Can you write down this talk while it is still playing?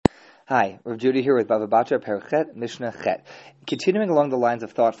Hi, Rav Judy here with Bava Batra, Perchet, Mishnah Chet. Continuing along the lines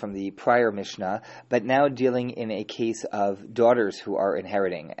of thought from the prior Mishnah, but now dealing in a case of daughters who are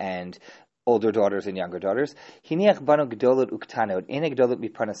inheriting and older daughters and younger daughters. Hiniach banu gdolot uktanot, ene gdolot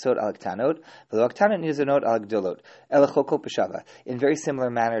miparnasot al ktanot, v'lo ktanot nizonot al gdolot, elachokol peshava. In very similar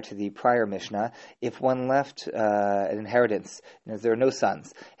manner to the prior Mishnah, if one left an inheritance, there are no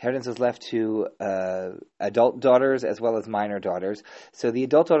sons, inheritance was left to adult daughters as well as minor daughters. So the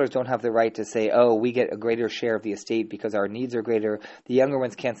adult daughters don't have the right to say, oh, we get a greater share of the estate because our needs are greater. The younger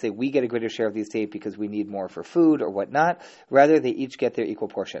ones can't say, we get a greater share of the estate because we need more for food or whatnot. Rather, they each get their equal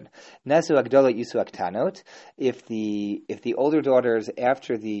portion. Agdola Yusu Aktanot. If the older daughters,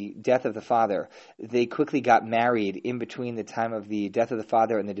 after the death of the father, they quickly got married in between the time of the death of the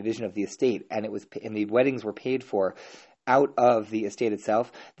father and the division of the estate, and the weddings were paid for out of the estate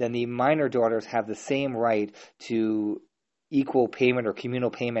itself, then the minor daughters have the same right to equal payment or communal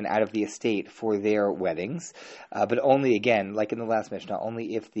payment out of the estate for their weddings, but only, again, like in the last Mishnah,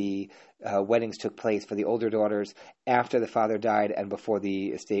 only if the weddings took place for the older daughters after the father died and before the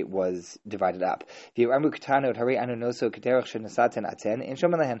estate was divided up. But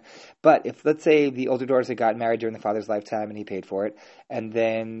if, let's say, the older daughters had gotten married during the father's lifetime and he paid for it, and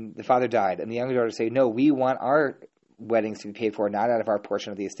then the father died, and the younger daughters say, no, we want our weddings to be paid for, not out of our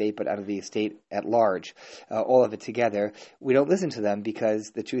portion of the estate, but out of the estate at large, all of it together. We don't listen to them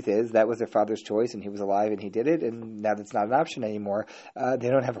because the truth is that was their father's choice and he was alive and he did it, and now that's not an option anymore. They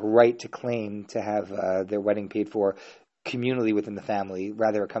don't have a right to claim to have their wedding paid for communally within the family.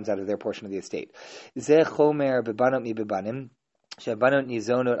 Rather, it comes out of their portion of the estate. Zeh chomer bebanot mi bebanim.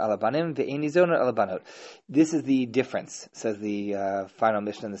 This is the difference, says the final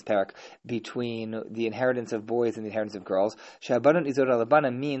Mishnah in this parak, between the inheritance of boys and the inheritance of girls. She'abanot nizonot al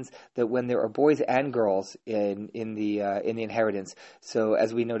abanim means that when there are boys and girls in the inheritance, so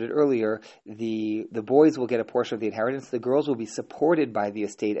as we noted earlier, the boys will get a portion of the inheritance. The girls will be supported by the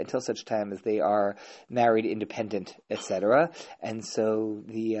estate until such time as they are married, independent, etc. And so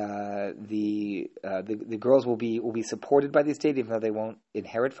the girls will be supported by the estate, even though they won't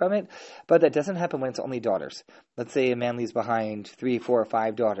inherit from it. But that doesn't happen when it's only daughters. Let's say a man leaves behind 3, 4, or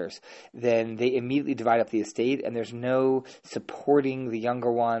 5 daughters. Then they immediately divide up the estate, and there's no supporting the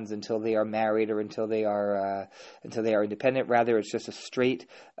younger ones until they are married or until they are independent. Rather, it's just a straight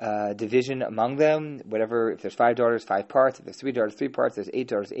division among them. Whatever, if there's 5 daughters, 5 parts. If there's 3 daughters, 3 parts. There's 8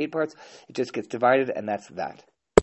 daughters, 8 parts. It just gets divided, and that's that.